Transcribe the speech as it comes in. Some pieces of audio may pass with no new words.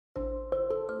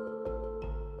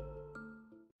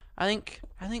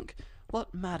I think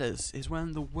what matters is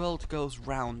when the world goes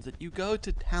round, that you go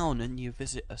to town and you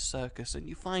visit a circus and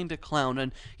you find a clown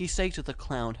and you say to the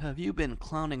clown, have you been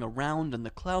clowning around? And the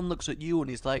clown looks at you and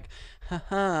he's like,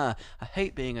 haha, I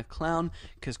hate being a clown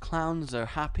because clowns are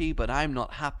happy but I'm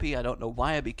not happy, I don't know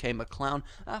why I became a clown.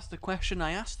 That's the question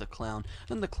I asked the clown.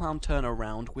 Then the clown turned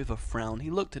around with a frown, he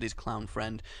looked at his clown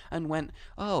friend and went,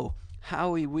 oh,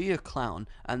 how are we a clown?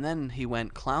 And then he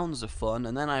went, clowns are fun.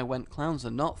 And then I went, clowns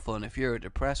are not fun if you're a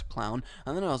depressed clown.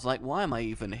 And then I was like, why am I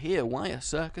even here? Why a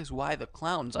circus? Why the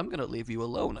clowns? I'm gonna leave you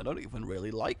alone. I don't even really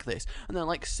like this. And they're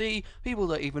like, see, people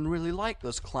don't even really like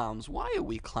us clowns. Why are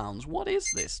we clowns? What is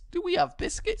this? Do we have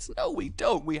biscuits? No, we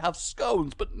don't. We have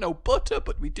scones, but no butter.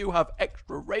 But we do have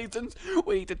extra raisins.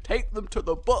 We need to take them to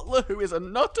the butler, who is a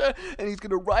nutter, and he's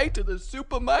gonna ride to the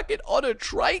supermarket on a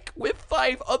trike with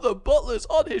 5 other butlers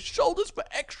on his shoulders for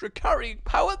extra carrying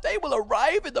power. They will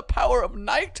arrive in the power of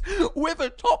night with a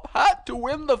top hat to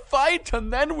win the fight,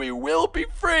 and then we will be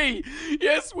free.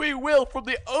 Yes, we will. From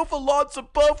the overlords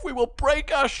above, we will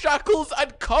break our shackles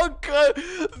and conquer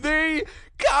the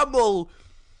camel.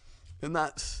 And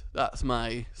that's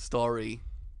my story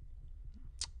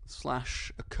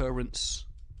 / occurrence.